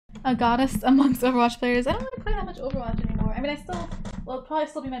a goddess amongst Overwatch players. I don't really play that much Overwatch anymore. I mean, well, it'll probably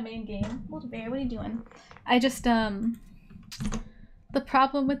still be my main game. Little Bear, what are you doing? I just, the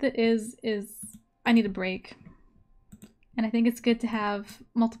problem with it is I need a break. And I think it's good to have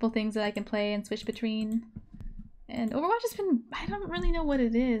multiple things that I can play and switch between. And Overwatch has been, I don't really know what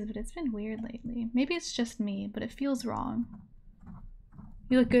it is, but it's been weird lately. Maybe it's just me, but it feels wrong.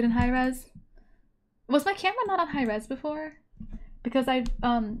 You look good in high res. Was my camera not on high res before? Because I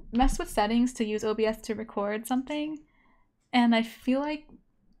messed with settings to use OBS to record something, and I feel like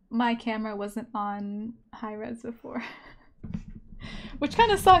my camera wasn't on high res before. Which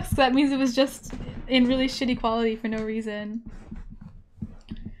kind of sucks, because that means it was just in really shitty quality for no reason.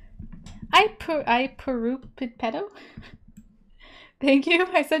 I Perupipedo? Thank you.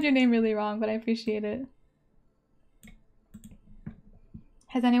 I said your name really wrong, but I appreciate it.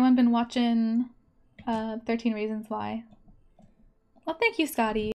 Has anyone been watching 13 Reasons Why? Well, thank you, Scotty.